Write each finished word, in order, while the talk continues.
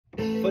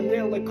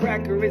vanilla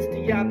cracker, it's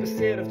the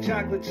opposite of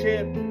chocolate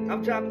chip.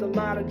 I've dropped a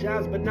lot of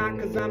jobs, but not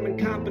cause I'm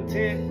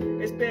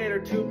incompetent. It's better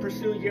to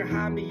pursue your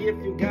hobby if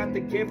you got the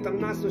gift. I'm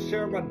not so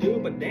sure I do,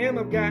 but damn,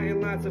 I've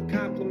gotten lots of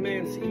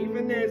compliments.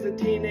 Even as a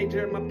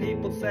teenager, my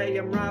people say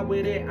I'm raw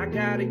with it. I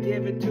gotta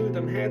give it to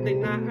them. Had they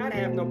not, I'd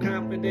have no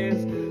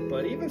confidence.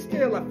 But even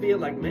still, I feel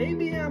like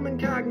maybe I'm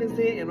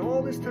incognizant, and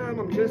all this time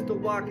I'm just a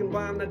walking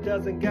bomb that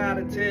doesn't got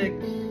a tick.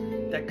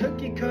 That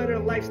cookie cutter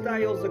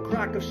lifestyle's a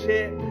crock of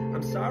shit.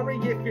 I'm sorry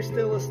if you're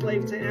still a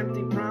slave to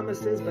empty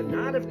promises, but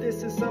not if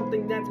this is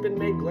something that's been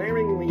made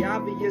glaringly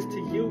obvious to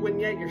you, and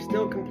yet you're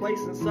still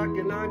complacent,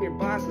 sucking on your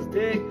boss's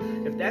dick.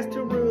 If that's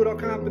too rude, I'll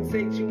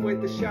compensate you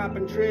with the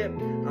shopping trip.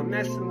 I'm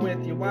messing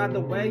with you. Either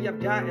way, I've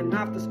gotten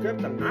off the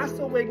script. I'm not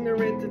so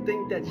ignorant to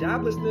think that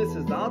joblessness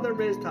is all there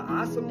is to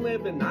awesome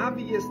living.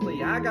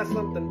 Obviously, I got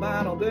something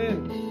bottled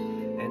in.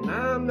 And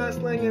now I'm not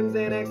slinging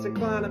Xanax and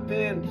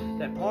Klonopin.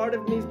 That part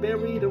of me's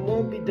buried and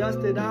won't be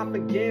dusted off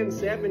again.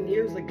 7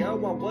 years ago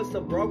I was so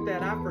broke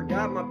that I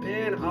forgot my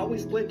pen.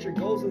 Always split your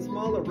goals in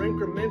smaller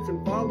increments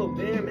and follow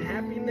them.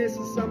 Happiness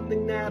is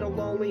something that'll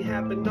only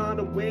happen on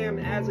a whim.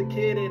 As a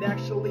kid it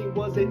actually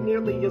wasn't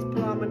nearly as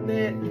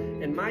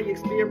prominent in my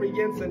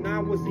experience, and I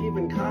was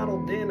even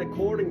coddled in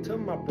according to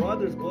my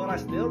brothers, but I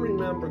still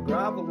remember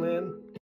groveling.